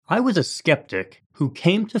I was a skeptic who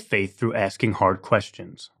came to faith through asking hard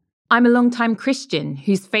questions. I'm a longtime Christian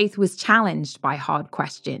whose faith was challenged by hard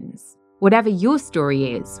questions. Whatever your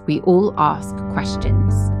story is, we all ask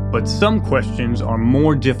questions. But some questions are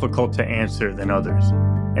more difficult to answer than others,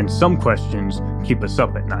 and some questions keep us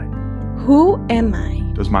up at night. Who am I?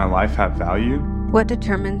 Does my life have value? What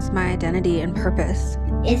determines my identity and purpose?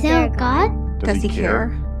 Is there a God? Does he care?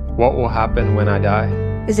 What will happen when I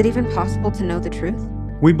die? Is it even possible to know the truth?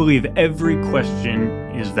 We believe every question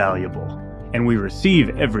is valuable, and we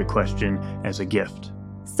receive every question as a gift.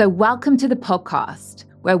 So welcome to the podcast,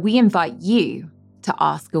 where we invite you to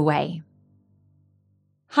ask away.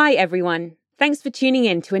 Hi, everyone. Thanks for tuning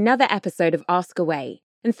in to another episode of Ask Away.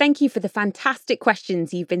 And thank you for the fantastic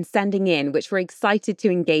questions you've been sending in, which we're excited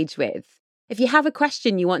to engage with. If you have a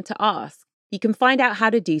question you want to ask, you can find out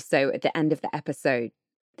how to do so at the end of the episode.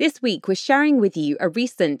 This week, we're sharing with you a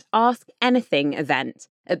recent Ask Anything event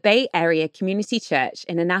at Bay Area Community Church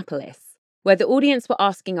in Annapolis, where the audience were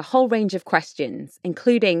asking a whole range of questions,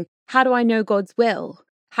 including, how do I know God's will?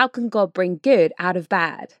 How can God bring good out of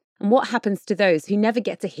bad? And what happens to those who never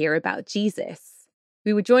get to hear about Jesus?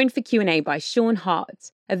 We were joined for Q&A by Sean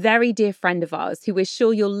Hart, a very dear friend of ours who we're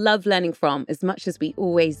sure you'll love learning from as much as we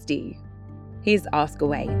always do. Here's Ask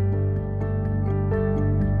Away.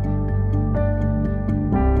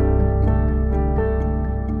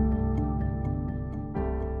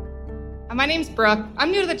 My name's Brooke. I'm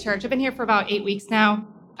new to the church. I've been here for about 8 weeks now.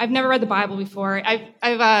 I've never read the Bible before.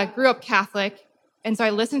 I grew up Catholic, and so I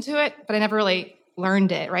listened to it, but I never really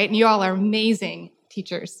learned it, right? And you all are amazing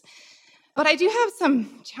teachers. But I do have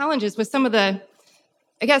some challenges with some of the,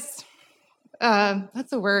 that's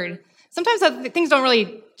a word. Sometimes things don't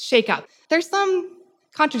really shake up. There's some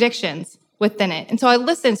contradictions within it. And so I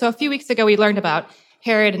listened. So a few weeks ago, we learned about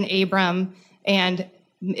Herod and Abram and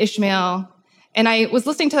Ishmael. And I was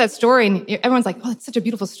listening to that story, and everyone's like, oh, it's such a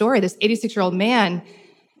beautiful story. This 86-year-old man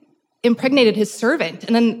impregnated his servant.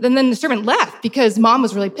 And then the servant left because mom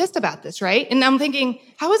was really pissed about this, right? And I'm thinking,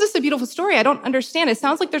 how is this a beautiful story? I don't understand. It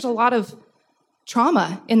sounds like there's a lot of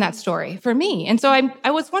trauma in that story for me. And so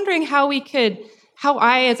I was wondering how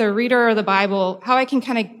I, as a reader of the Bible, how I can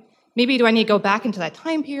maybe do I need to go back into that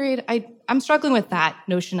time period? I'm struggling with that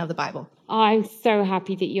notion of the Bible. I'm so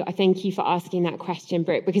happy that I thank you for asking that question,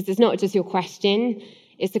 Brooke, because it's not just your question,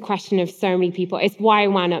 it's the question of so many people. It's why I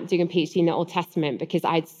wound up doing a PhD in the Old Testament, because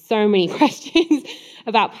I had so many questions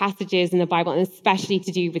about passages in the Bible, and especially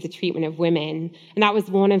to do with the treatment of women. And that was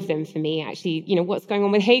one of them for me, actually. What's going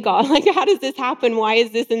on with Hagar? Like, how does this happen? Why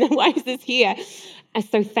is this? And then why is this here? And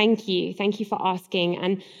so thank you for asking.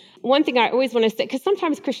 And one thing I always want to say, because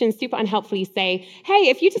sometimes Christians super unhelpfully say, hey,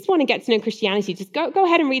 if you just want to get to know Christianity, just go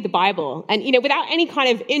ahead and read the Bible. And, without any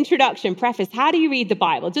kind of introduction, preface, how do you read the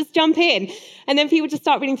Bible? Just jump in. And then people just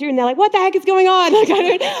start reading through and they're like, what the heck is going on?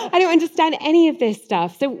 Like, I don't understand any of this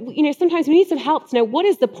stuff. So, sometimes we need some help to know what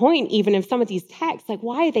is the point even of some of these texts? Like,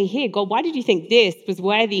 why are they here? God, why did you think this was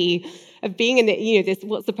worthy of being in this,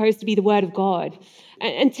 what's supposed to be the word of God?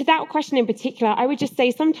 And to that question in particular, I would just say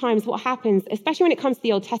sometimes what happens, especially when it comes to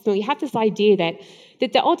the Old Testament, we have this idea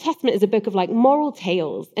that the Old Testament is a book of moral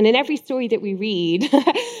tales. And in every story that we read,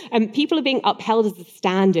 people are being upheld as the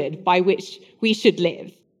standard by which we should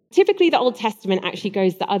live. Typically, the Old Testament actually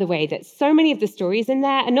goes the other way, that so many of the stories in there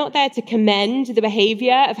are not there to commend the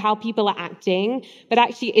behavior of how people are acting, but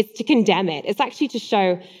actually it's to condemn it. It's actually to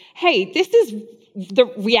show, hey, this is the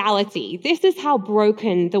reality. This is how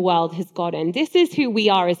broken the world has gotten. This is who we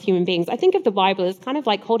are as human beings. I think of the Bible as kind of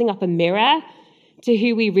like holding up a mirror to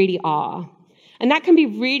who we really are. And that can be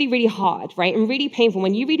really, really hard, right? And really painful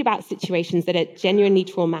when you read about situations that are genuinely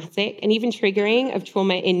traumatic and even triggering of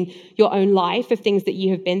trauma in your own life, of things that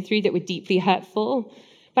you have been through that were deeply hurtful.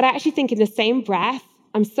 But I actually think in the same breath,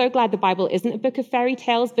 I'm so glad the Bible isn't a book of fairy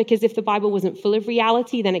tales, because if the Bible wasn't full of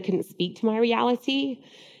reality, then it couldn't speak to my reality.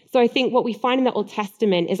 So I think what we find in the Old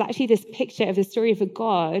Testament is actually this picture of the story of a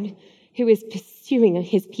God who is pursuing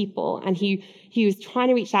his people, and he was trying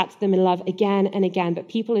to reach out to them in love again and again, but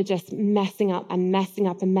people are just messing up and messing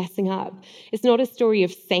up and messing up. It's not a story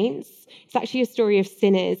of saints. It's actually a story of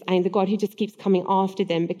sinners and the God who just keeps coming after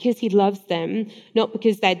them because he loves them, not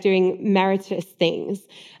because they're doing meritorious things.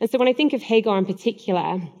 And so when I think of Hagar in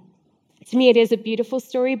particular, to me it is a beautiful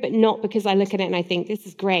story, but not because I look at it and I think, this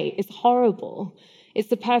is great. It's horrible. It's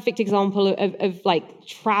the perfect example of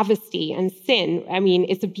travesty and sin. I mean,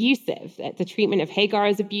 it's abusive. The treatment of Hagar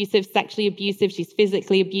is abusive, sexually abusive. She's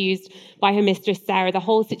physically abused by her mistress, Sarah. The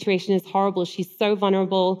whole situation is horrible. She's so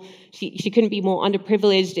vulnerable. She couldn't be more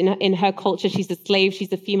underprivileged in her culture. She's a slave.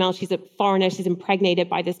 She's a female. She's a foreigner. She's impregnated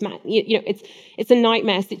by this man. It's a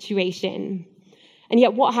nightmare situation. And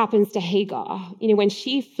yet what happens to Hagar? When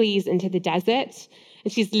she flees into the desert,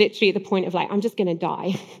 and she's literally at the point of I'm just going to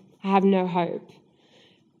die. I have no hope.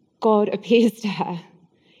 God appears to her.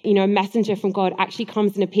 A messenger from God actually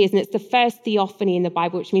comes and appears, and it's the first theophany in the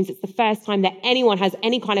Bible, which means it's the first time that anyone has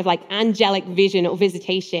any kind of angelic vision or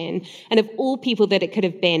visitation. And of all people that it could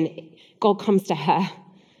have been, God comes to her.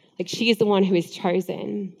 She is the one who is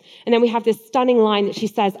chosen. And then we have this stunning line that she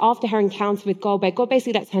says after her encounter with God, where God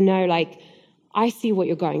basically lets her know, I see what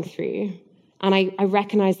you're going through. And I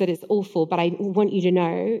recognize that it's awful, but I want you to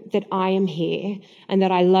know that I am here and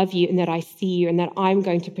that I love you and that I see you and that I'm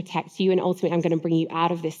going to protect you. And ultimately, I'm going to bring you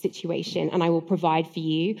out of this situation and I will provide for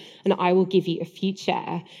you and I will give you a future.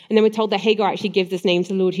 And then we're told that Hagar actually gives this name to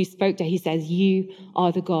the Lord who spoke to her. He says, you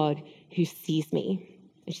are the God who sees me.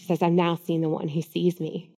 And she says, I've now seen the one who sees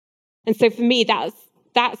me. And so for me,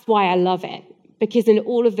 that's why I love it. Because in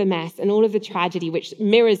all of the mess and all of the tragedy, which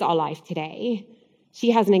mirrors our life today, she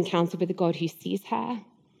has an encounter with the God who sees her.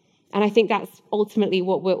 And I think that's ultimately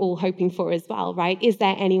what we're all hoping for as well, right? Is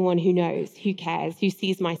there anyone who knows, who cares, who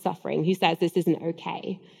sees my suffering, who says this isn't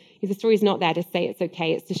okay? The story's not there to say it's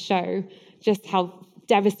okay. It's to show just how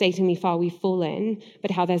devastatingly far we've fallen, but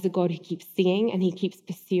how there's a God who keeps seeing and he keeps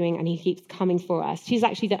pursuing and he keeps coming for us. She's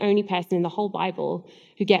actually the only person in the whole Bible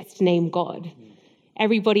who gets to name God.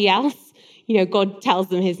 Everybody else, God tells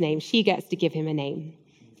them his name. She gets to give him a name.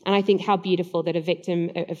 And I think how beautiful that a victim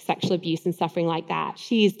of sexual abuse and suffering like that,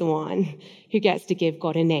 she's the one who gets to give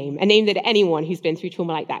God a name that anyone who's been through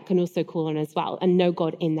trauma like that can also call on as well and know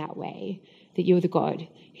God in that way, that you're the God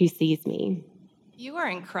who sees me. You are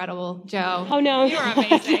incredible, Joe. Oh, no. You are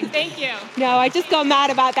amazing. Thank you. No, I just got mad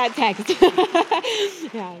about that text.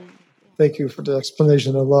 Yeah. Thank you for the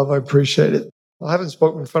explanation of love. I appreciate it. I haven't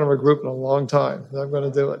spoken in front of a group in a long time, and I'm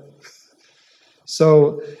going to do it.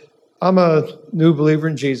 So I'm a new believer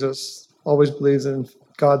in Jesus, always believed in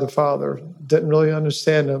God the Father. Didn't really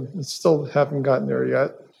understand him and still haven't gotten there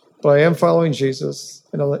yet. But I am following Jesus.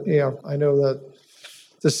 And I know that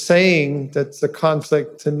the saying that's the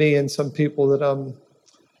conflict to me and some people that I'm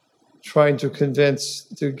trying to convince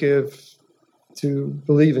to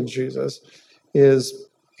believe in Jesus is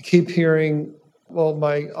I keep hearing, well,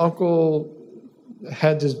 my uncle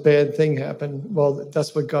had this bad thing happen. Well,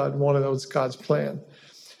 that's what God wanted. That was God's plan.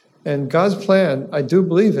 And God's plan, I do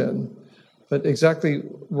believe in, but exactly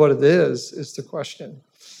what it is the question.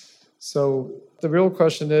 So the real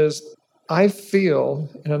question is, I feel,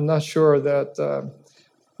 and I'm not sure that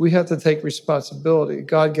we have to take responsibility.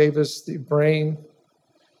 God gave us the brain,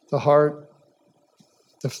 the heart,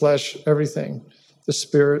 the flesh, everything, the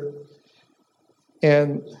spirit.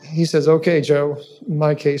 And he says, okay, Joe, in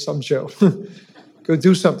my case, I'm Joe. Go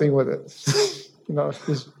do something with it.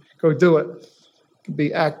 Just go do it.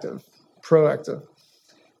 Be active, proactive.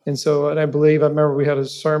 And I remember we had a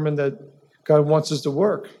sermon that God wants us to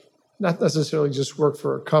work, not necessarily just work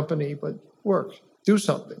for a company, but work, do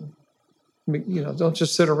something. Don't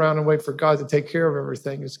just sit around and wait for God to take care of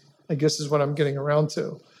everything, I guess is what I'm getting around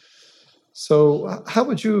to. So how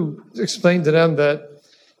would you explain to them that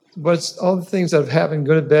what's all the things that have happened,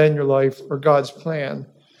 good and bad in your life, are God's plan,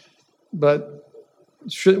 but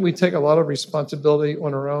shouldn't we take a lot of responsibility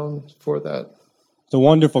on our own for that? It's a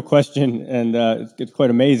wonderful question, and it's quite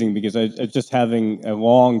amazing because I was just having a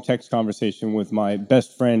long text conversation with my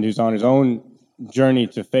best friend who's on his own journey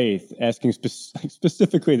to faith, asking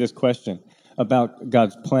specifically this question about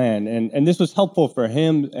God's plan. And this was helpful for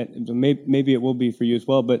him, and maybe it will be for you as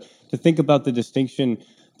well, but to think about the distinction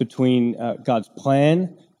between God's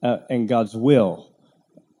plan and God's will,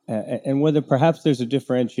 and whether perhaps there's a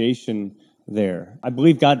differentiation there. I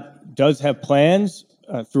believe God does have plans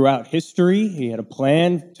throughout history. He had a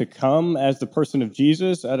plan to come as the person of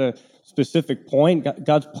Jesus at a specific point.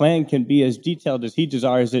 God's plan can be as detailed as he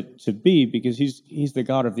desires it to be because he's the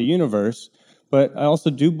God of the universe. But I also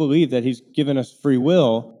do believe that he's given us free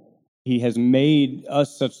will. He has made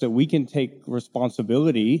us such that we can take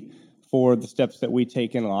responsibility for the steps that we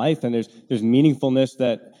take in life, and there's meaningfulness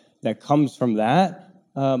that comes from that.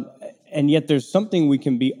 And yet there's something we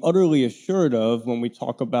can be utterly assured of when we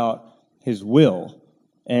talk about his will.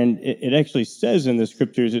 And it actually says in the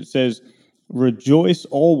scriptures, it says, rejoice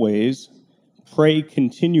always, pray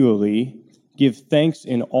continually, give thanks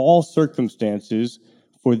in all circumstances,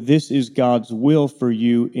 for this is God's will for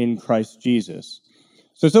you in Christ Jesus.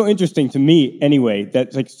 So it's so interesting to me, anyway,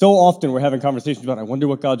 that so often we're having conversations about, I wonder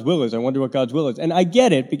what God's will is, I wonder what God's will is. And I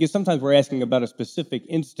get it, because sometimes we're asking about a specific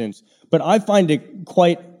instance, but I find it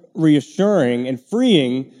quite reassuring and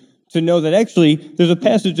freeing to know that actually there's a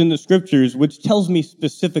passage in the scriptures which tells me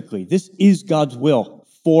specifically, this is God's will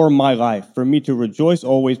for my life, for me to rejoice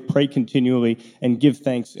always, pray continually, and give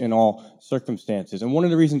thanks in all circumstances. And one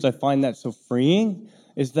of the reasons I find that so freeing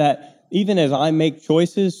is that even as I make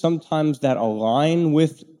choices, sometimes that align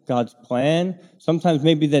with God's plan, sometimes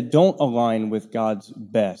maybe that don't align with God's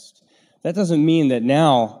best. That doesn't mean that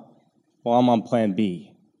now, well, I'm on plan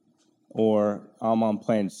B or I'm on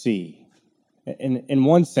plan C. In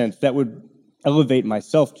one sense, that would elevate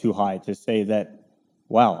myself too high to say that,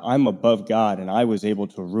 wow, I'm above God and I was able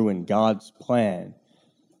to ruin God's plan.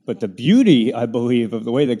 But the beauty, I believe, of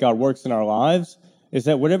the way that God works in our lives is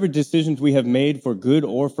that whatever decisions we have made for good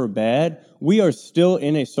or for bad, we are still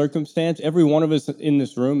in a circumstance. Every one of us in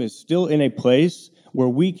this room is still in a place where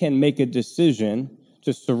we can make a decision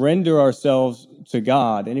to surrender ourselves to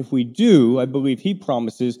God. And if we do, I believe He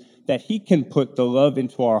promises that He can put the love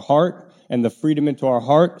into our heart and the freedom into our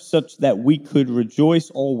heart such that we could rejoice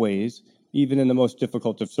always, even in the most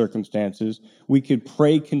difficult of circumstances. We could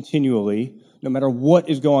pray continually, no matter what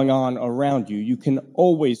is going on around you. You can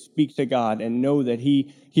always speak to God and know that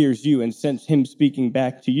He hears you and sense Him speaking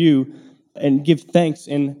back to you, and give thanks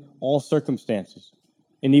in all circumstances.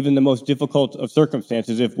 And even the most difficult of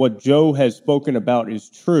circumstances, if what Joe has spoken about is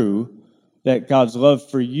true, that God's love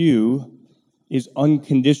for you is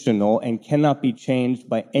unconditional and cannot be changed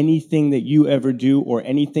by anything that you ever do or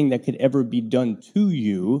anything that could ever be done to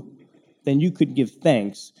you, then you could give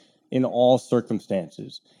thanks in all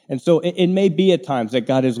circumstances. And so it may be at times that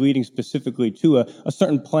God is leading specifically to a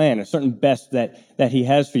certain plan, a certain best that He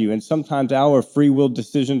has for you. And sometimes our free will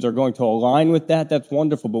decisions are going to align with that. That's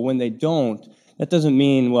wonderful. But when they don't, that doesn't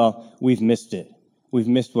mean, well, we've missed it. We've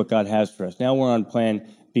missed what God has for us. Now we're on plan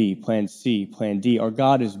B, plan C, plan D. Our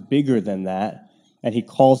God is bigger than that. And He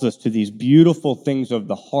calls us to these beautiful things of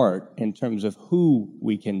the heart in terms of who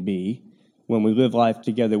we can be when we live life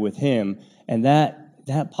together with Him. And that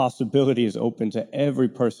possibility is open to every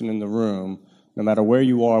person in the room, no matter where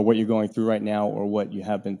you are, what you're going through right now, or what you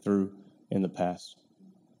have been through in the past.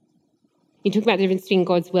 You talk about the difference between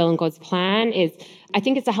God's will and God's plan. I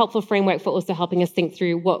think it's a helpful framework for also helping us think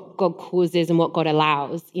through what God causes and what God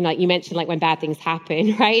allows. Like you mentioned, like when bad things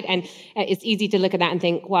happen, right? And it's easy to look at that and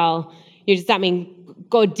think, well, does that mean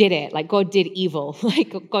God did it? Like God did evil,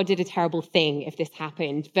 like God did a terrible thing if this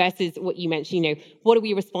happened, versus what you mentioned, what are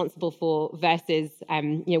we responsible for versus,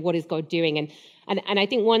 what is God doing? And I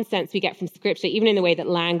think one sense we get from Scripture, even in the way that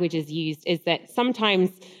language is used, is that sometimes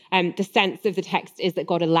the sense of the text is that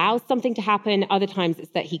God allows something to happen. Other times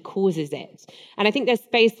it's that He causes it. And I think there's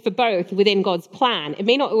space for both within God's plan. It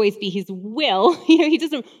may not always be His will. He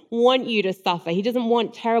doesn't want you to suffer. He doesn't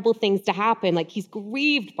want terrible things to happen. Like He's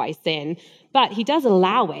grieved by sin, but He does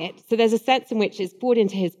allow it. So there's a sense in which it's brought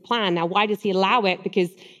into His plan. Now, why does He allow it? Because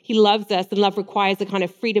He loves us, and love requires a kind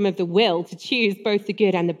of freedom of the will to choose both the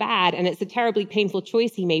good and the bad. And it's a terribly painful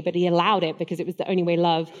choice He made, but He allowed it because it was the only way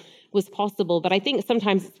love was possible. But I think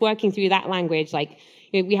sometimes it's working through that language. Like,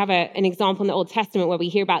 we have an example in the Old Testament where we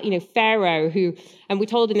hear about, Pharaoh, who, and we're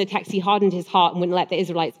told in the text, he hardened his heart and wouldn't let the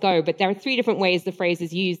Israelites go. But there are three different ways the phrase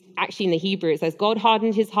is used actually in the Hebrew. It says God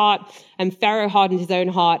hardened his heart, and Pharaoh hardened his own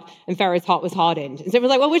heart, and Pharaoh's heart was hardened. And so it was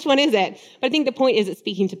like, well, which one is it? But I think the point is it's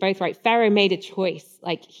speaking to both, right? Pharaoh made a choice.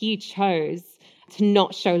 Like, he chose to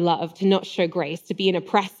not show love, to not show grace, to be an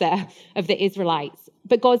oppressor of the Israelites.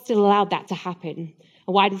 But God still allowed that to happen.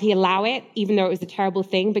 Why did He allow it, even though it was a terrible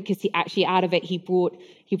thing? Because He actually, out of it, He brought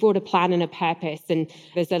a plan and a purpose. And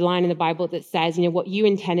there's a line in the Bible that says, what you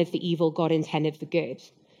intended for evil, God intended for good.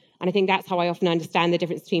 And I think that's how I often understand the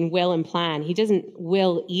difference between will and plan. He doesn't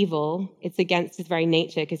will evil. It's against His very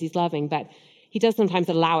nature because He's loving. But He does sometimes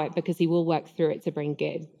allow it because He will work through it to bring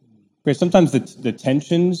good. Great. Sometimes the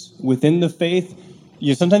tensions within the faith,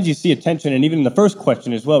 sometimes you see a tension. And even in the first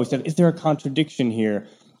question as well, we said, is there a contradiction here?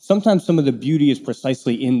 Sometimes some of the beauty is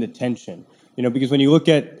precisely in the tension, because when you look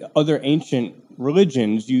at other ancient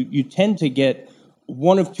religions, you tend to get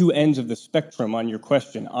one of two ends of the spectrum on your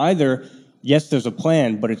question. Either, yes, there's a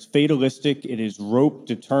plan, but it's fatalistic, it is rote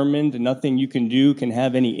determined, nothing you can do can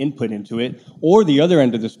have any input into it. Or the other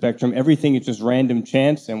end of the spectrum, everything is just random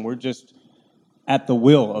chance, and we're just at the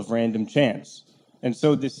will of random chance. And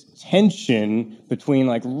so this tension between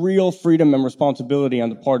like real freedom and responsibility on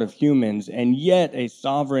the part of humans, and yet a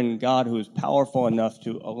sovereign God who is powerful enough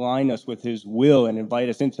to align us with His will and invite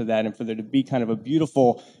us into that, and for there to be kind of a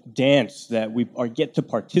beautiful dance that we are yet to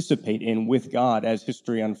participate in with God as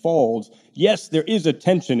history unfolds. Yes, there is a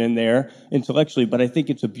tension in there intellectually, but I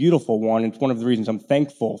think it's a beautiful one. It's one of the reasons I'm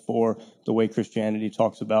thankful for the way Christianity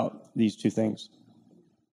talks about these two things.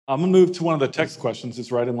 I'm going to move to one of the text questions.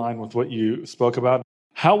 It's right in line with what you spoke about.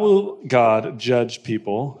 How will God judge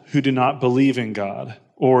people who do not believe in God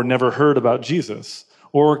or never heard about Jesus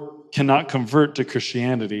or cannot convert to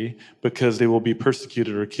Christianity because they will be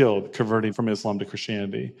persecuted or killed converting from Islam to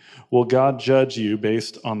Christianity. Will God judge you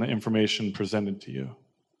based on the information presented to you?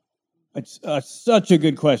 It's such a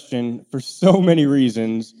good question for so many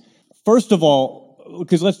reasons. First of all,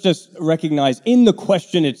 because let's just recognize in the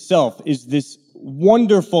question itself is this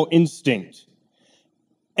wonderful instinct.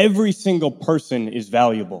 Every single person is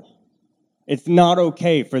valuable. It's not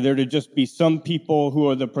okay for there to just be some people who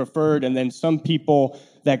are the preferred and then some people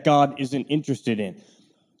that God isn't interested in.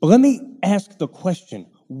 But let me ask the question,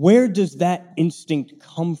 where does that instinct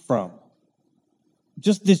come from?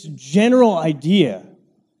 Just this general idea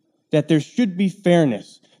that there should be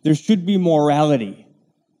fairness, there should be morality.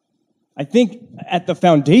 I think at the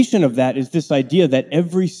foundation of that is this idea that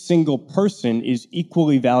every single person is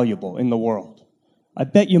equally valuable in the world. I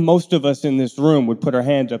bet you most of us in this room would put our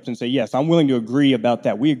hands up and say, yes, I'm willing to agree about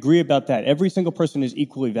that. We agree about that. Every single person is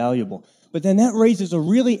equally valuable. But then that raises a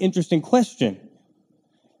really interesting question.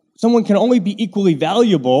 Someone can only be equally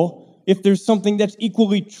valuable if there's something that's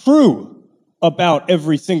equally true about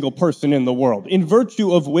every single person in the world, in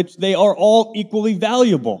virtue of which they are all equally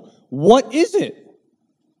valuable. What is it?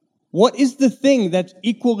 What is the thing that's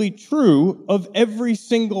equally true of every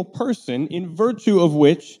single person, in virtue of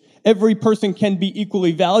which every person can be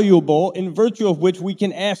equally valuable, in virtue of which we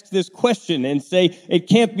can ask this question and say it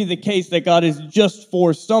can't be the case that God is just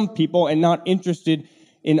for some people and not interested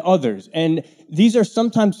in others? And these are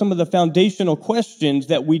sometimes some of the foundational questions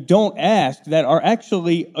that we don't ask that are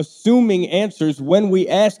actually assuming answers when we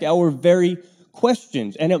ask our very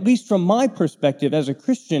questions. And at least from my perspective as a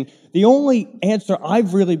Christian, the only answer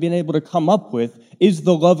I've really been able to come up with is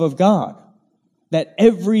the love of God. That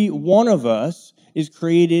every one of us is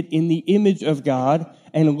created in the image of God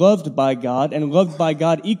and loved by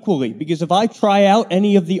God equally. Because if I try out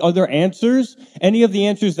any of the other answers, any of the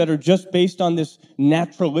answers that are just based on this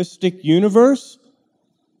naturalistic universe,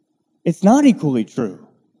 it's not equally true.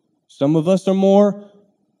 Some of us are more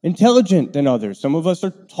intelligent than others. Some of us are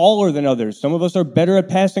taller than others. Some of us are better at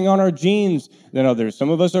passing on our genes than others. Some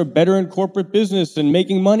of us are better in corporate business and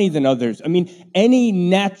making money than others. I mean, any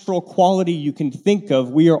natural quality you can think of,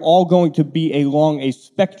 we are all going to be along a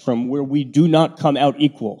spectrum where we do not come out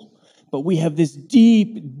equal. But we have this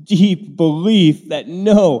deep, deep belief that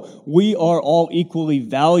no, we are all equally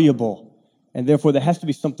valuable. And therefore, there has to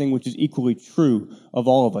be something which is equally true of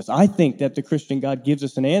all of us. I think that the Christian God gives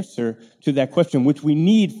us an answer to that question, which we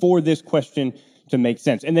need for this question to make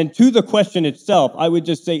sense. And then to the question itself, I would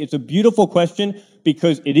just say it's a beautiful question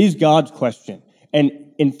because it is God's question.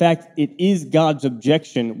 And in fact, it is God's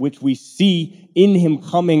objection, which we see in him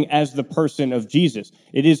coming as the person of Jesus.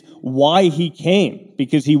 It is why he came,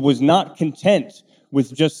 because he was not content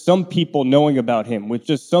with just some people knowing about him, with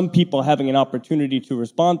just some people having an opportunity to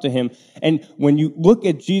respond to him. And when you look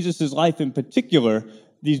at Jesus' life in particular,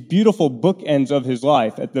 these beautiful bookends of his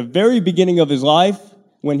life, at the very beginning of his life,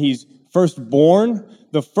 when he's first born,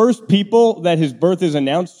 the first people that his birth is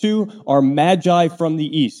announced to are magi from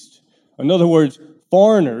the east. In other words,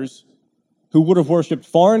 foreigners who would have worshipped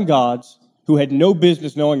foreign gods who had no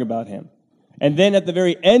business knowing about him. And then at the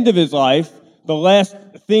very end of his life, the last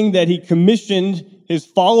thing that he commissioned his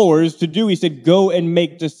followers to do, he said, go and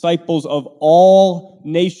make disciples of all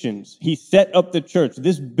nations. He set up the church.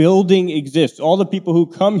 This building exists. All the people who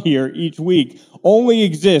come here each week only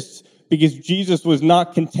exists because Jesus was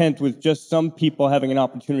not content with just some people having an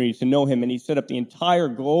opportunity to know him. And he set up the entire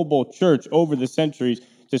global church over the centuries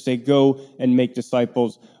to say, go and make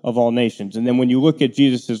disciples of all nations. And then when you look at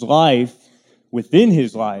Jesus' life, within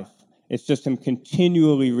his life, it's just him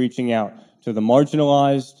continually reaching out to the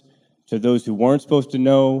marginalized, to those who weren't supposed to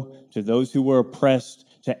know, to those who were oppressed,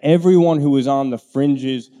 to everyone who was on the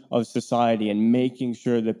fringes of society, and making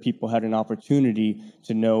sure that people had an opportunity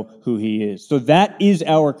to know who he is. So that is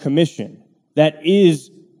our commission. That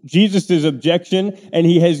is Jesus' objection, and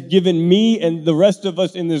he has given me and the rest of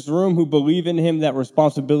us in this room who believe in him that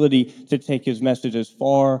responsibility to take his message as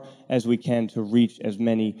far as we can to reach as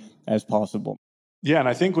many as possible. Yeah, and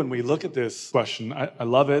I think when we look at this question, I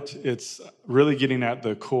love it. It's really getting at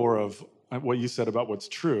the core of what you said about what's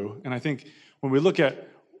true. And I think when we look at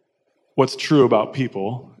what's true about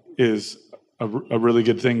people is a really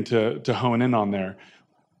good thing to hone in on there.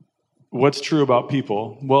 What's true about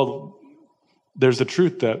people? Well, there's a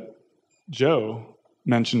truth that Joe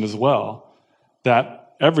mentioned as well,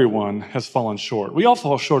 that everyone has fallen short. We all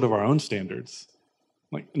fall short of our own standards.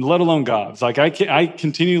 Like, let alone God's. Like, I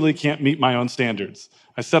continually can't meet my own standards.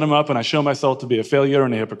 I set them up and I show myself to be a failure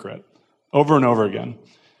and a hypocrite over and over again.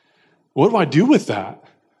 What do I do with that?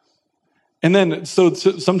 And then, so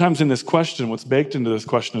sometimes in this question, what's baked into this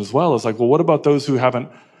question as well is like, well, what about those who haven't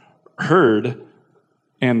heard,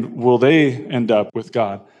 and will they end up with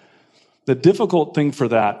God? The difficult thing for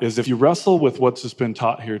that is if you wrestle with what's just been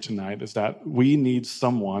taught here tonight, is that we need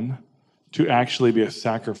someone to actually be a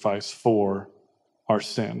sacrifice for our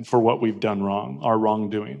sin, for what we've done wrong, our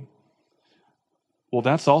wrongdoing. Well,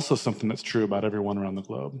 that's also something that's true about everyone around the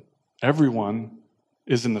globe. Everyone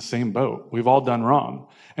is in the same boat. We've all done wrong.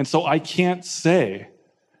 And so I can't say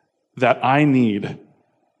that I need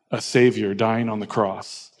a Savior dying on the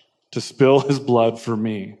cross to spill his blood for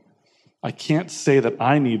me. I can't say that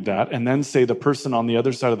I need that and then say the person on the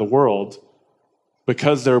other side of the world,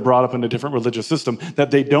 because they're brought up in a different religious system,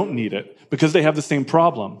 that they don't need it because they have the same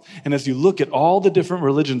problem. And as you look at all the different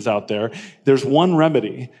religions out there, there's one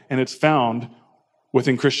remedy, and it's found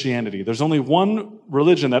within Christianity. There's only one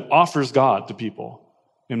religion that offers God to people.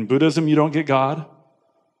 In Buddhism, you don't get God.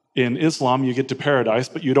 In Islam, you get to paradise,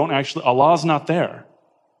 but you don't actually, Allah's not there.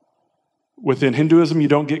 Within Hinduism, you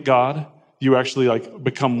don't get God. You actually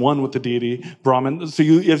become one with the deity, Brahman. So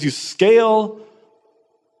as you scale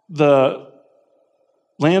the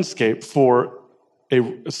landscape for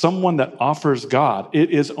someone that offers God,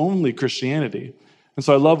 it is only Christianity. And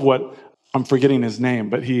so I love what, I'm forgetting his name,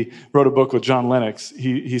 but he wrote a book with John Lennox.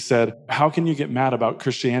 He said, how can you get mad about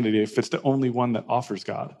Christianity if it's the only one that offers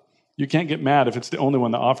God? You can't get mad if it's the only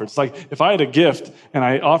one that offers. It's like if I had a gift and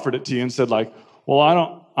I offered it to you and said well, I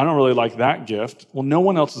don't really like that gift. Well, no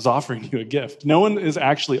one else is offering you a gift. No one is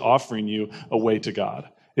actually offering you a way to God.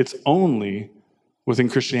 It's only within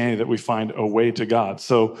Christianity that we find a way to God.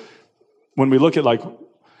 So when we look at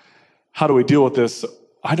how do we deal with this,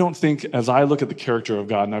 I don't think, as I look at the character of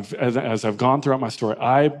God, and as I've gone throughout my story,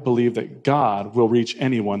 I believe that God will reach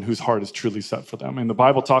anyone whose heart is truly set for them. And the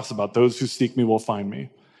Bible talks about those who seek me will find me.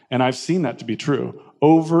 And I've seen that to be true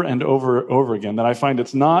over and over and over again, that I find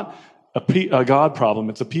it's not a God problem,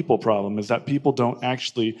 it's a people problem, is that people don't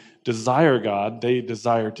actually desire God, they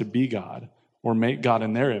desire to be God or make God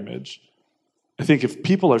in their image. I think if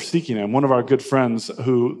people are seeking him, one of our good friends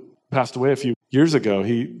who passed away a few years ago,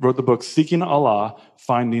 he wrote the book Seeking Allah,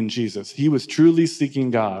 Finding Jesus. He was truly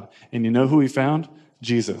seeking God. And you know who he found?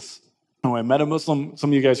 Jesus. When I met a Muslim, some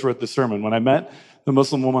of you guys were at the sermon, when I met the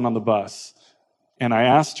Muslim woman on the bus, and I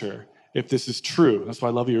asked her if this is true. That's why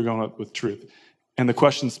I love you're going up with truth. And the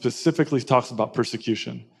question specifically talks about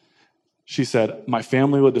persecution. She said, my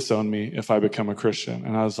family would disown me if I become a Christian.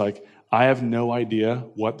 And I was like, I have no idea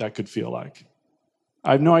what that could feel like.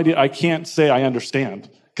 I have no idea. I can't say I understand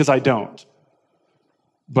because I don't.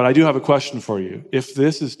 But I do have a question for you. If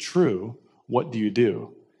this is true, what do you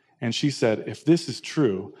do? And she said, if this is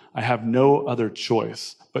true, I have no other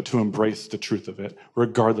choice but to embrace the truth of it,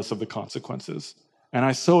 regardless of the consequences. And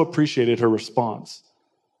I so appreciated her response.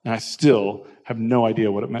 And I still have no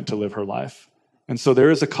idea what it meant to live her life. And so there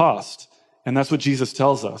is a cost. And that's what Jesus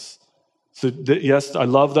tells us. So yes, I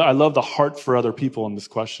love the heart for other people in this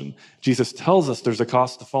question. Jesus tells us there's a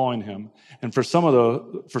cost to following him. And for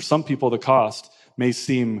some people, the cost may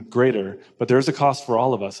seem greater, but there's a cost for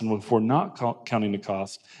all of us. And if we're not counting the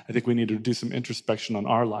cost, I think we need to do some introspection on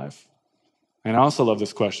our life. And I also love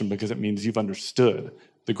this question because it means you've understood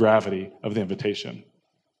the gravity of the invitation.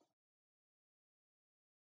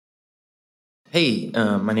 Hey,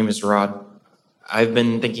 my name is Rod. I've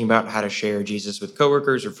been thinking about how to share Jesus with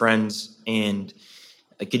coworkers or friends, and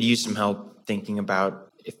I could use some help thinking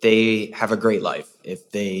about if they have a great life, if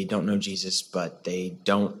they don't know Jesus, but they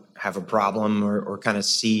don't have a problem or kind of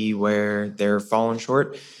see where they're falling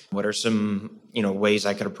short. What are some, ways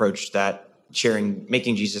I could approach that,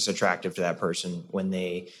 making Jesus attractive to that person when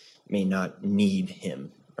they may not need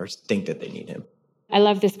him or think that they need him? I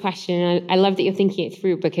love this question. I love that you're thinking it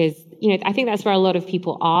through because, I think that's where a lot of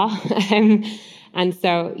people are. And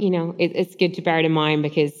so, it's good to bear it in mind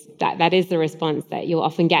because that is the response that you'll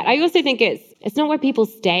often get. I also think it's not where people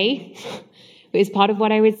stay. Is part of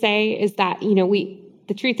what I would say is that,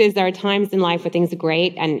 the truth is there are times in life where things are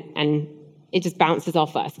great and it just bounces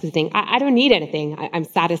off us because you think, I don't need anything. I'm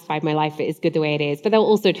satisfied. My life is good the way it is. But there will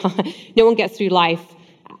also no one gets through life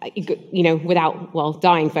without,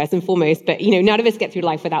 dying first and foremost, but, none of us get through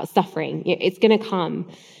life without suffering. It's going to come.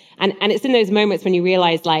 And it's in those moments when you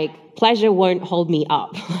realize, pleasure won't hold me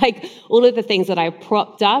up. All of the things that I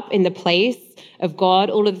propped up in the place of God,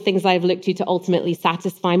 all of the things I've looked to ultimately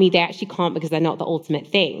satisfy me, they actually can't because they're not the ultimate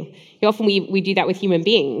thing. Often we do that with human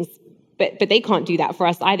beings, but they can't do that for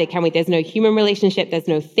us either, can we? There's no human relationship, there's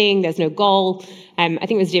no thing, there's no goal. I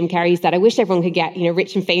think it was Jim Carrey who said, I wish everyone could get,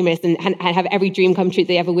 rich and famous and have every dream come true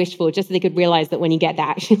they ever wished for, just so they could realize that when you get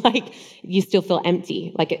that, actually, you still feel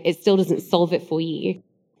empty. It still doesn't solve it for you.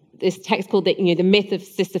 this text called the myth of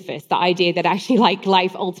Sisyphus, the idea that actually like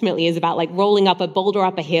life ultimately is about like rolling up a boulder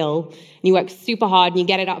up a hill, and you work super hard and you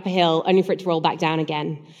get it up a hill only for it to roll back down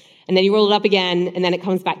again. And then you roll it up again, and then it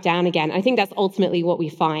comes back down again. I think that's ultimately what we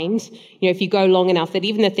find. If you go long enough, that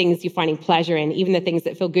even the things you're finding pleasure in, even the things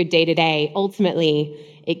that feel good day to day, ultimately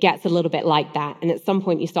it gets a little bit like that. And at some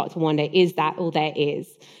point you start to wonder, is that all there is?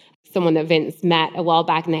 Someone that Vince met a while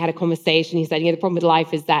back and they had a conversation. He said, the problem with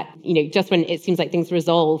life is that, just when it seems like things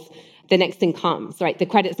resolve, the next thing comes, right? The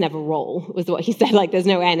credits never roll, was what he said, like there's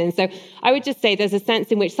no end. And so I would just say there's a sense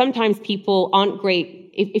in which sometimes people aren't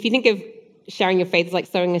great. If you think of sharing your faith as like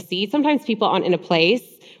sowing a seed, sometimes people aren't in a place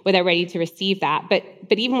where they're ready to receive that. But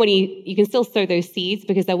even when you can still sow those seeds,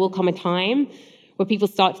 because there will come a time where people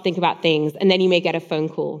start to think about things, and then you may get a phone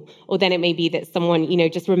call, or then it may be that someone,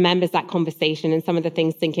 just remembers that conversation and some of the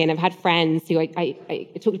things sink in. I've had friends who I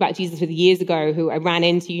talked about Jesus with years ago, who I ran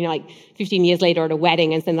into, 15 years later at a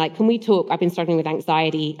wedding, and said, like, can we talk? I've been struggling with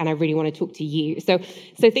anxiety, and I really want to talk to you. So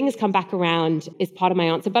things come back around is part of my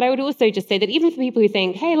answer. But I would also just say that even for people who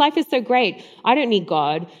think, hey, life is so great, I don't need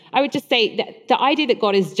God, I would just say that the idea that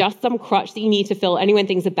God is just some crutch that you need to fill only when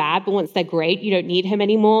things are bad, but once they're great, you don't need him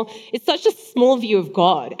anymore. It's such a small view of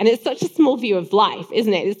God, and it's such a small view of life,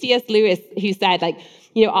 isn't it? It's C.S. Lewis who said,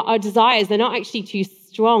 our desires, they're not actually too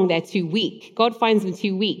strong, they're too weak. God finds them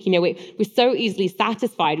too weak. We're so easily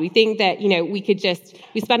satisfied. We think that,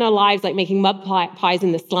 we spend our lives like making mud pies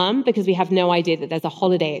in the slum because we have no idea that there's a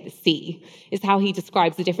holiday at the sea, is how he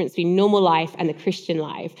describes the difference between normal life and the Christian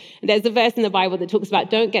life. And there's a verse in the Bible that talks about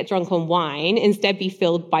don't get drunk on wine, instead be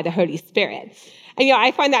filled by the Holy Spirit. And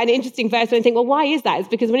I find that an interesting verse, and I think, well, why is that? It's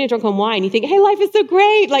because when you're drunk on wine, you think, hey, life is so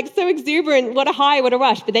great, like so exuberant, what a high, what a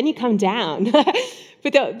rush. But then you come down.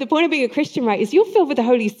 But the point of being a Christian, right, is you're filled with the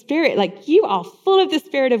Holy Spirit. Like you are full of the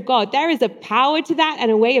Spirit of God. There is a power to that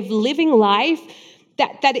and a way of living life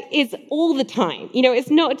that is all the time. It's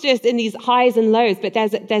not just in these highs and lows, but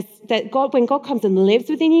there's that God, when God comes and lives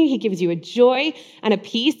within you, he gives you a joy and a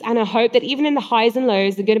peace and a hope that even in the highs and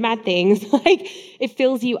lows, the good and bad things, like it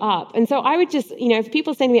fills you up. And so I would just, if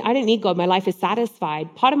people say to me, I don't need God, my life is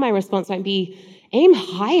satisfied, part of my response might be, aim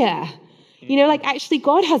higher. Actually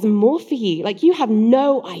God has more for you. Like you have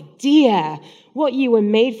no idea what you were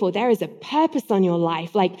made for. There is a purpose on your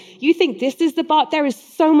life. Like you think this is the bar, there is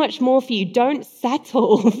so much more for you. Don't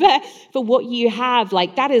settle for what you have.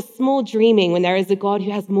 Like that is small dreaming when there is a God who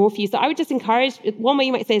has more for you. So I would just encourage, one way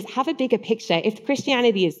you might say is have a bigger picture. If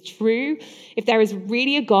Christianity is true, if there is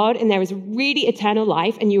really a God and there is really eternal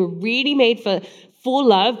life and you were really made for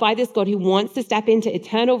love by this God who wants to step into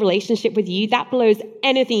eternal relationship with you, that blows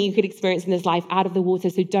anything you could experience in this life out of the water.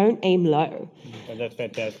 So don't aim low. That's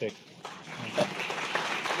fantastic.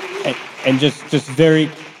 And just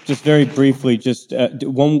very briefly,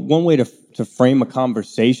 one way to frame a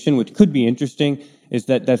conversation, which could be interesting, is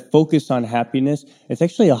that focus on happiness. It's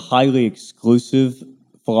actually a highly exclusive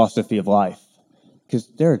philosophy of life, because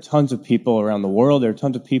there are tons of people around the world. There are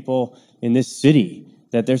tons of people in this city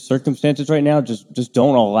that their circumstances right now just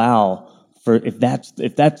don't allow for, if that's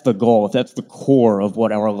the goal, if that's the core of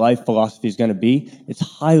what our life philosophy is going to be, it's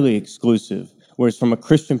highly exclusive. Whereas from a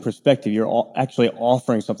Christian perspective, you're actually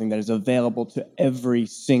offering something that is available to every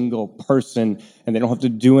single person, and they don't have to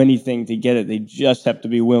do anything to get it. They just have to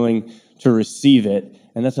be willing to receive it.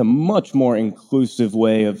 And that's a much more inclusive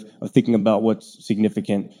way of thinking about what's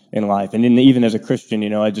significant in life. And even as a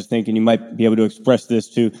Christian, I just think, and you might be able to express this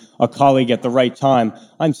to a colleague at the right time,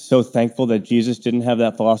 I'm so thankful that Jesus didn't have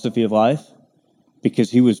that philosophy of life,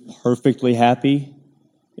 because he was perfectly happy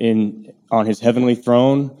on his heavenly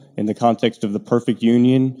throne in the context of the perfect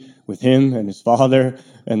union with him and his Father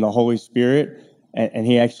and the Holy Spirit. And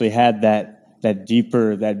he actually had that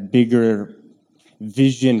deeper, that bigger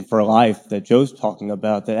vision for life that Joe's talking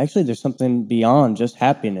about, that actually there's something beyond just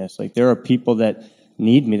happiness. Like there are people that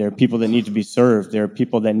need me. There are people that need to be served. There are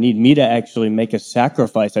people that need me to actually make a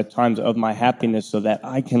sacrifice at times of my happiness so that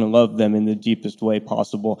I can love them in the deepest way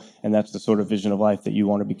possible. And that's the sort of vision of life that you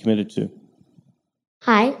want to be committed to.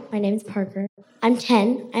 Hi, my name is Parker. I'm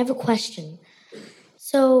 10. I have a question.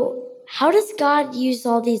 So how does God use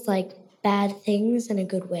all these bad things in a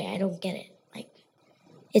good way? I don't get it.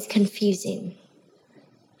 It's confusing.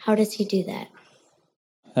 How does he do that?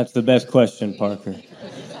 That's the best question, Parker.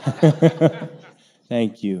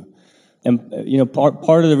 Thank you. And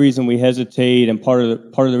part of the reason we hesitate, and part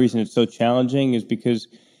of the reason it's so challenging, is because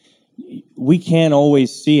we can't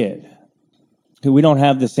always see it. We don't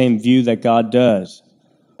have the same view that God does,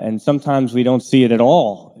 and sometimes we don't see it at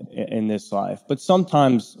all in this life. But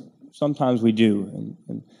sometimes we do.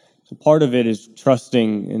 And so part of it is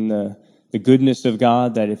trusting in the goodness of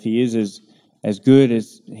God, that if He is as good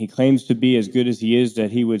as he claims to be, as good as he is,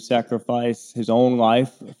 that he would sacrifice his own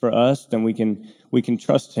life for us, then we can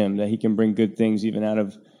trust him that he can bring good things even out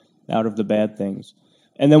of the bad things.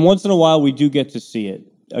 And then once in a while, we do get to see it.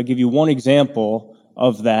 I'll give you one example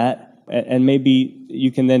of that, and maybe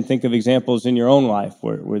you can then think of examples in your own life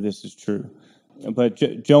where this is true. But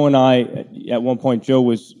Joe and I, at one point, Joe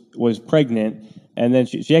was pregnant, and then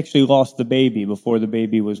she actually lost the baby before the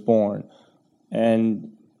baby was born.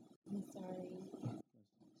 And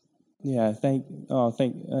yeah,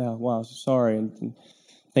 wow, sorry, and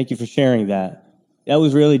thank you for sharing that. That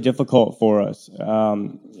was really difficult for us,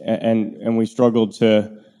 and we struggled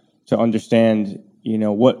to understand,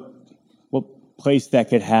 what place that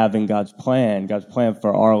could have in God's plan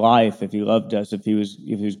for our life, if he loved us, if he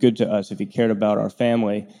was good to us, if he cared about our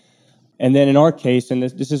family. And then in our case, and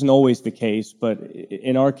this isn't always the case, but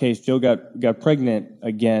in our case, Joe got pregnant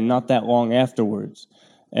again not that long afterwards.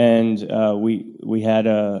 And we had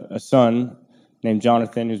a son named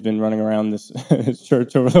Jonathan who's been running around this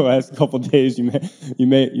church over the last couple of days. You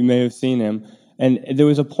may have seen him. And there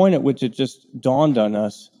was a point at which it just dawned on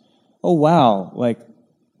us, oh wow, like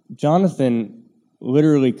Jonathan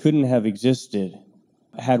literally couldn't have existed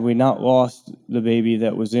had we not lost the baby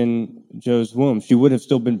that was in Joe's womb. She would have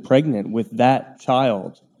still been pregnant with that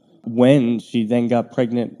child when she then got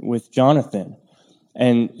pregnant with Jonathan.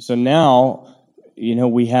 And so now,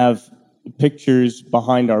 we have pictures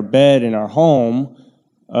behind our bed in our home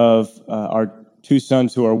of our two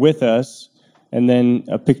sons who are with us, and then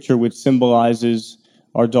a picture which symbolizes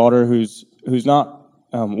our daughter who's not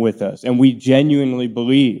with us. And we genuinely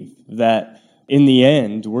believe that in the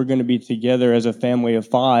end, we're going to be together as a family of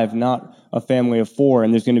 5, not a family of 4.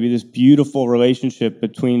 And there's going to be this beautiful relationship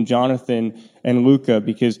between Jonathan and Luca,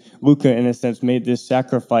 because Luca, in a sense, made this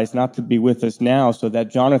sacrifice not to be with us now so that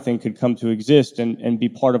Jonathan could come to exist and be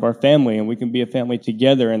part of our family, and we can be a family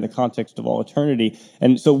together in the context of all eternity.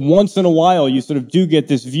 And so once in a while, you sort of do get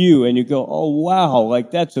this view, and you go, oh, wow,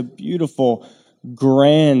 like that's a beautiful,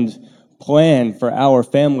 grand plan for our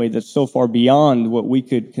family that's so far beyond what we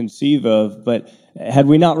could conceive of. But had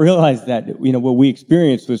we not realized that, what we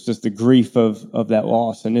experienced was just the grief of that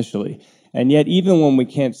loss initially. And yet, even when we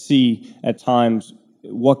can't see at times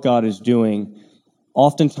what God is doing,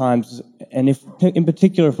 oftentimes, and if in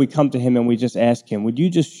particular, if we come to him and we just ask him, would you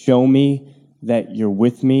just show me that you're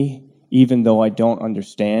with me, even though I don't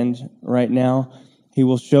understand right now? He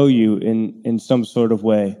will show you in some sort of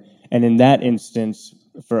way. And in that instance,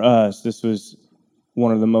 for us, this was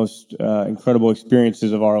one of the most incredible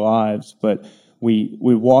experiences of our lives. But we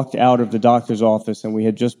walked out of the doctor's office, and we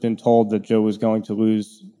had just been told that Joe was going to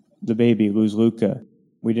lose the baby, lose Luca.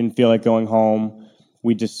 We didn't feel like going home.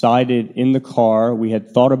 We decided in the car, we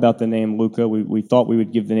had thought about the name Luca. We thought we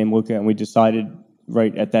would give the name Luca, and we decided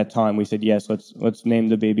right at that time, we said, yes, let's name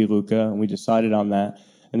the baby Luca, and we decided on that.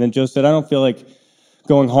 And then Joe said, I don't feel like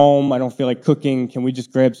going home. I don't feel like cooking. Can we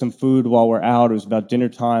just grab some food while we're out? It was about dinner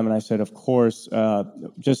time, and I said, of course.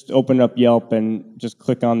 Just open up Yelp and just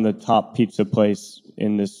click on the top pizza place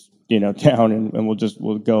in this town, and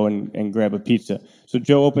we'll go and grab a pizza. So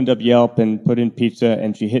Joe opened up Yelp and put in pizza,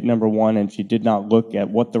 and she hit number 1, and she did not look at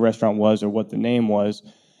what the restaurant was or what the name was.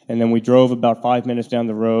 And then we drove about 5 minutes down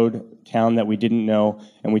the road, town that we didn't know,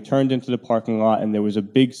 and we turned into the parking lot, and there was a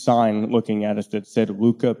big sign looking at us that said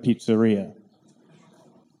Luca Pizzeria.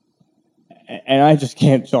 And I just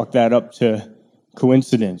can't chalk that up to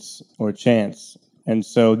coincidence or chance. And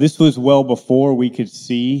so this was well before we could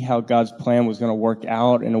see how God's plan was going to work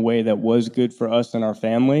out in a way that was good for us and our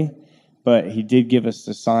family. But he did give us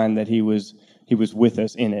the sign that he was with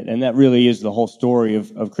us in it. And that really is the whole story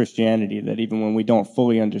of Christianity, that even when we don't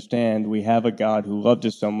fully understand, we have a God who loved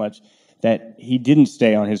us so much that he didn't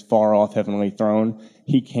stay on his far-off heavenly throne.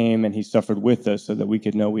 He came and he suffered with us so that we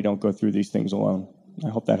could know we don't go through these things alone. I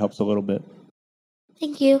hope that helps a little bit.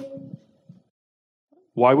 Thank you.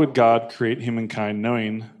 Why would God create humankind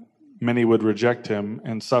knowing many would reject him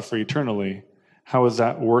and suffer eternally? How is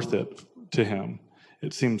that worth it to him?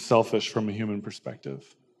 It seems selfish from a human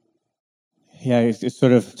perspective. Yeah, it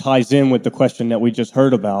sort of ties in with the question that we just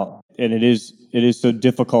heard about. And it is so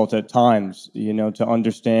difficult at times, to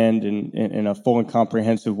understand in a full and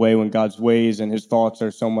comprehensive way when God's ways and his thoughts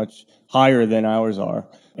are so much higher than ours are.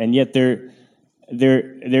 And yet there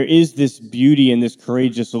is this beauty and this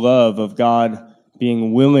courageous love of God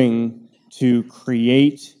being willing to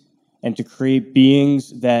create and to create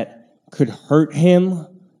beings that could hurt him,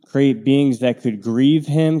 create beings that could grieve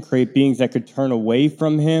him, create beings that could turn away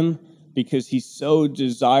from him, because he so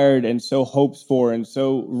desired and so hopes for and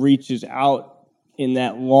so reaches out in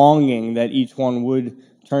that longing that each one would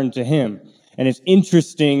turn to him. And it's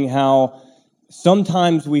interesting how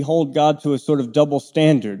sometimes we hold God to a sort of double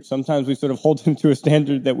standard. Sometimes we sort of hold him to a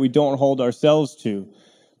standard that we don't hold ourselves to,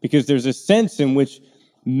 because there's a sense in which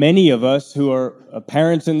many of us who are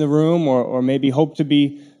parents in the room or maybe hope to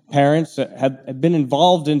be parents have been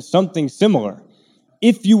involved in something similar.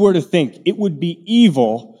 If you were to think it would be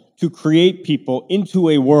evil to create people into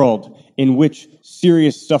a world in which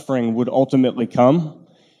serious suffering would ultimately come,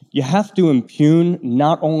 you have to impugn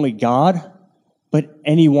not only God, but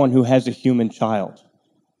anyone who has a human child.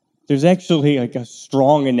 There's actually like a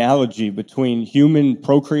strong analogy between human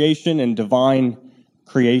procreation and divine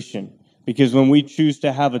creation. Because when we choose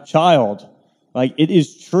to have a child, like, it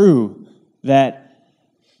is true that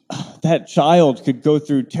that child could go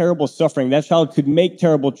through terrible suffering. That child could make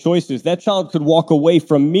terrible choices. That child could walk away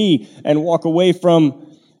from me and walk away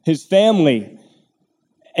from his family.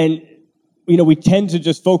 And we tend to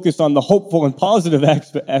just focus on the hopeful and positive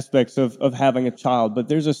aspects of having a child, but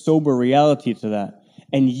there's a sober reality to that.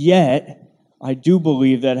 And yet, I do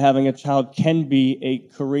believe that having a child can be a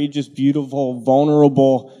courageous, beautiful,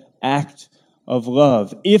 vulnerable act of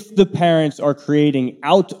love. If the parents are creating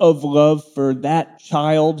out of love for that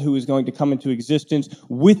child who is going to come into existence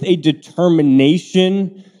with a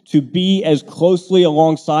determination to be as closely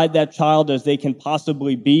alongside that child as they can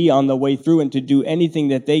possibly be on the way through, and to do anything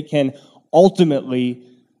that they can ultimately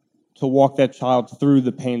to walk that child through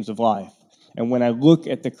the pains of life. And when I look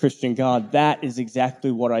at the Christian God, that is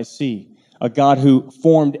exactly what I see. A God who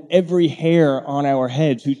formed every hair on our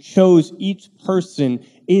heads, who chose each person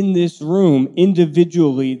in this room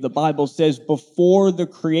individually, the Bible says, before the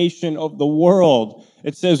creation of the world.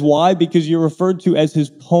 It says, why? Because you're referred to as his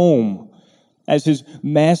poem, as his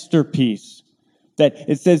masterpiece. That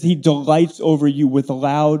it says he delights over you with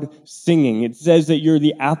loud singing. It says that you're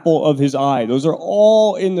the apple of his eye. Those are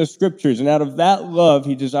all in the scriptures. And out of that love,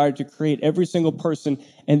 he desired to create every single person.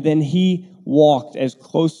 And then he walked as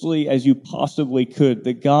closely as you possibly could.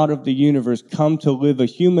 The God of the universe come to live a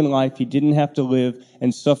human life he didn't have to live,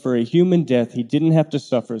 and suffer a human death he didn't have to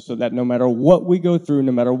suffer, so that no matter what we go through,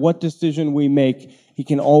 no matter what decision we make, he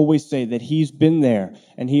can always say that he's been there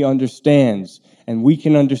and he understands. And we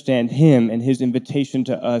can understand him, and his invitation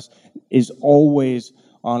to us is always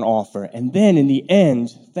on offer. And then in the end,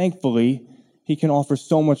 thankfully, he can offer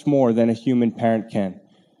so much more than a human parent can.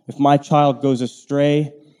 If my child goes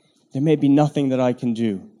astray, there may be nothing that I can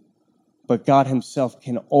do. But God himself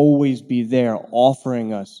can always be there,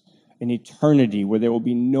 offering us an eternity where there will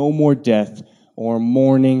be no more death or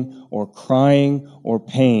mourning or crying or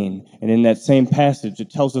pain. And in that same passage, it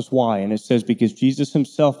tells us why. And it says, because Jesus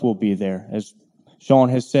himself will be there. As Sean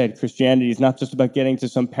has said, Christianity is not just about getting to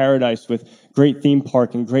some paradise with great theme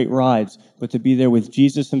park and great rides, but to be there with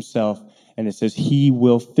Jesus himself. And it says he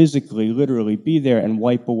will physically, literally be there and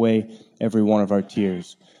wipe away every one of our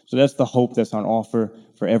tears. So that's the hope that's on offer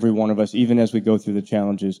for every one of us, even as we go through the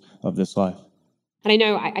challenges of this life. And I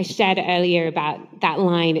know I shared earlier about that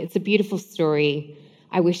line, it's a beautiful story,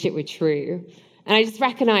 I wish it were true. And I just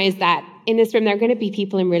recognize that in this room, there are going to be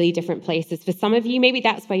people in really different places. For some of you, maybe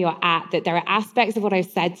that's where you're at, that there are aspects of what I've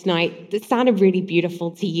said tonight that sounded really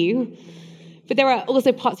beautiful to you. But there are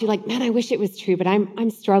also parts where you're like, man, I wish it was true, but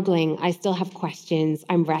I'm struggling. I still have questions.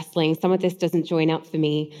 I'm wrestling. Some of this doesn't join up for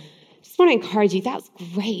me. Just want to encourage you, that's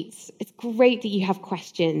great. It's great that you have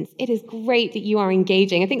questions. It is great that you are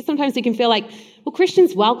engaging. I think sometimes we can feel like, well,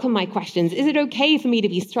 Christians welcome my questions. Is it okay for me to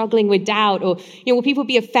be struggling with doubt? Or, will people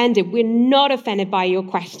be offended? We're not offended by your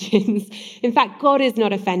questions. In fact, God is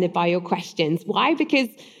not offended by your questions. Why? Because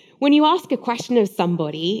when you ask a question of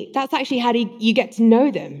somebody, that's actually how you get to know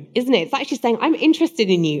them, isn't it? It's actually saying, I'm interested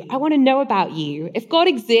in you. I want to know about you. If God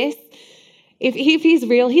exists, if he's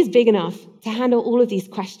real, he's big enough to handle all of these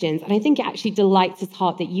questions. And I think it actually delights his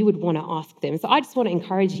heart that you would want to ask them. So I just want to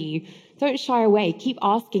encourage you, don't shy away. Keep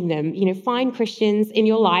asking them. Find Christians in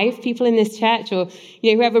your life, people in this church or,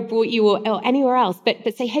 whoever brought you or anywhere else.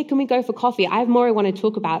 But say, hey, can we go for coffee? I have more I want to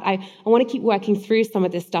talk about. I want to keep working through some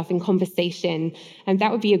of this stuff in conversation. And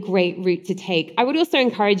that would be a great route to take. I would also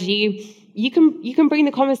encourage you, you can bring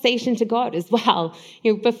the conversation to God as well.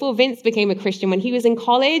 Before Vince became a Christian, when he was in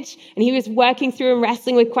college and he was working through and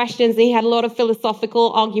wrestling with questions, and he had a lot of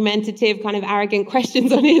philosophical, argumentative, kind of arrogant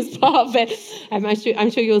questions on his part, but I'm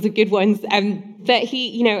sure yours are good ones. But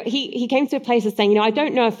he came to a place of saying, I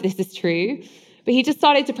don't know if this is true, but he just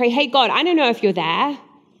started to pray, hey, God, I don't know if you're there,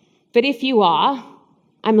 but if you are,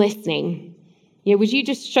 I'm listening. Would you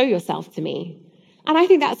just show yourself to me? And I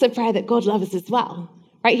think that's a prayer that God loves as well.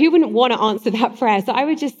 Right? Who wouldn't want to answer that prayer? So I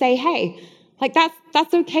would just say, hey,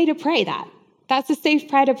 that's okay to pray that. That's a safe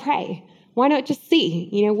prayer to pray. Why not just see,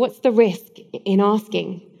 what's the risk in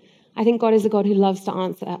asking? I think God is a God who loves to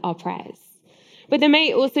answer our prayers. But there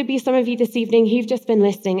may also be some of you this evening who've just been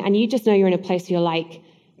listening and you just know you're in a place where you're like,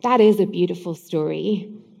 that is a beautiful story.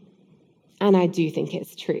 And I do think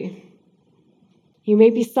it's true. You may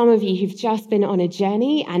be some of you who've just been on a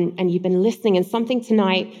journey and you've been listening and something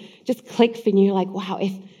tonight just clicked for you and you're like, wow,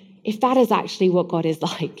 if that is actually what God is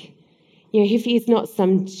like, if he's not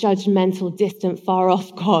some judgmental, distant, far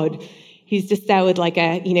off God who's just there with like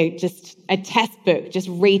just a test book, just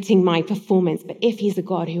rating my performance, but if he's a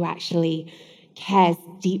God who actually cares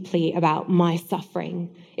deeply about my suffering,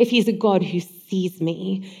 if he's a God who sees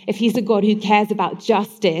me, if he's a God who cares about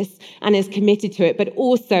justice and is committed to it, but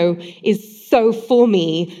also is so for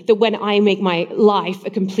me that when I make my life a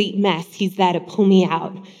complete mess, he's there to pull me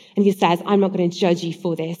out. And he says, I'm not going to judge you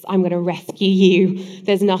for this. I'm going to rescue you.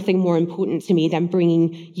 There's nothing more important to me than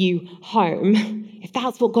bringing you home. If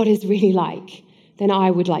that's what God is really like, then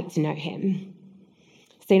I would like to know him.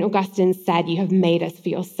 St. Augustine said, you have made us for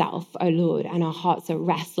yourself, O Lord, and our hearts are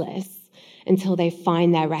restless until they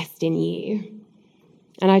find their rest in you.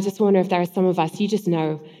 And I just wonder if there are some of us, you just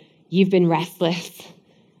know you've been restless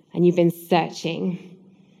and you've been searching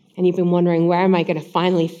and you've been wondering, where am I going to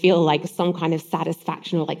finally feel like some kind of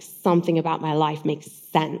satisfaction or like something about my life makes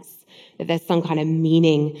sense, that there's some kind of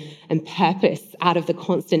meaning and purpose out of the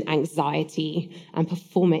constant anxiety and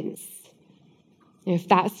performance. And if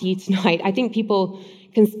that's you tonight, I think people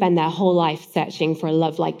can spend their whole life searching for a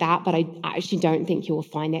love like that, but I actually don't think you will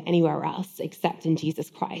find it anywhere else except in Jesus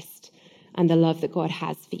Christ and the love that God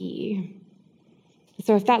has for you.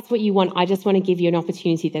 So if that's what you want, I just want to give you an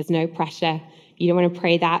opportunity. There's no pressure. If you don't want to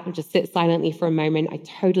pray that or just sit silently for a moment, I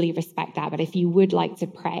totally respect that. But if you would like to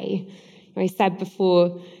pray, I said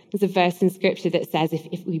before, there's a verse in scripture that says,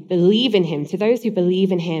 if we believe in him, to those who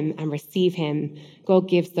believe in him and receive him, God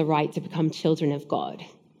gives the right to become children of God.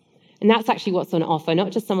 And that's actually what's on offer,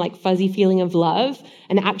 not just some like fuzzy feeling of love,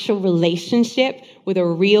 an actual relationship with a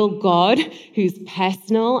real God who's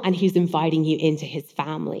personal and who's inviting you into his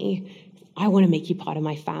family. I want to make you part of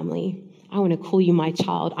my family. I want to call you my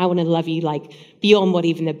child. I want to love you like beyond what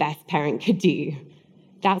even the best parent could do.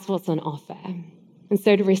 That's what's on offer. And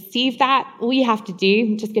so to receive that, all you have to do,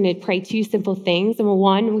 I'm just going to pray two simple things. Number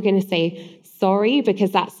one, we're going to say sorry, because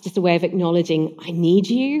that's just a way of acknowledging I need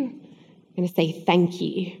you. I'm going to say thank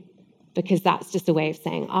you, because that's just a way of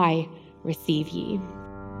saying I receive you.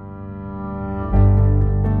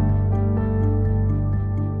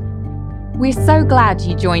 We're so glad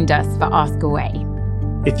you joined us for Ask Away.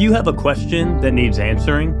 If you have a question that needs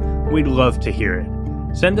answering, we'd love to hear it.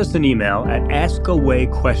 Send us an email at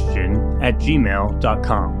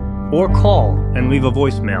askawayquestion@gmail.com or call and leave a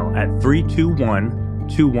voicemail at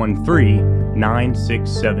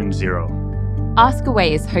 321-213-9670. Ask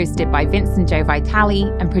Away is hosted by Vincent Joe Vitale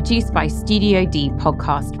and produced by Studio D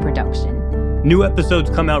Podcast Production. New episodes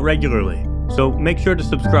come out regularly, so make sure to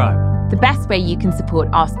subscribe. The best way you can support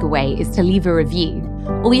Ask Away is to leave a review.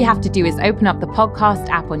 All you have to do is open up the podcast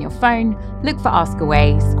app on your phone, look for Ask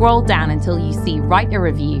Away, scroll down until you see Write a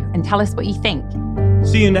Review, and tell us what you think.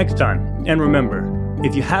 See you next time. And remember,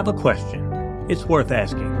 if you have a question, it's worth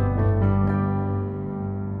asking.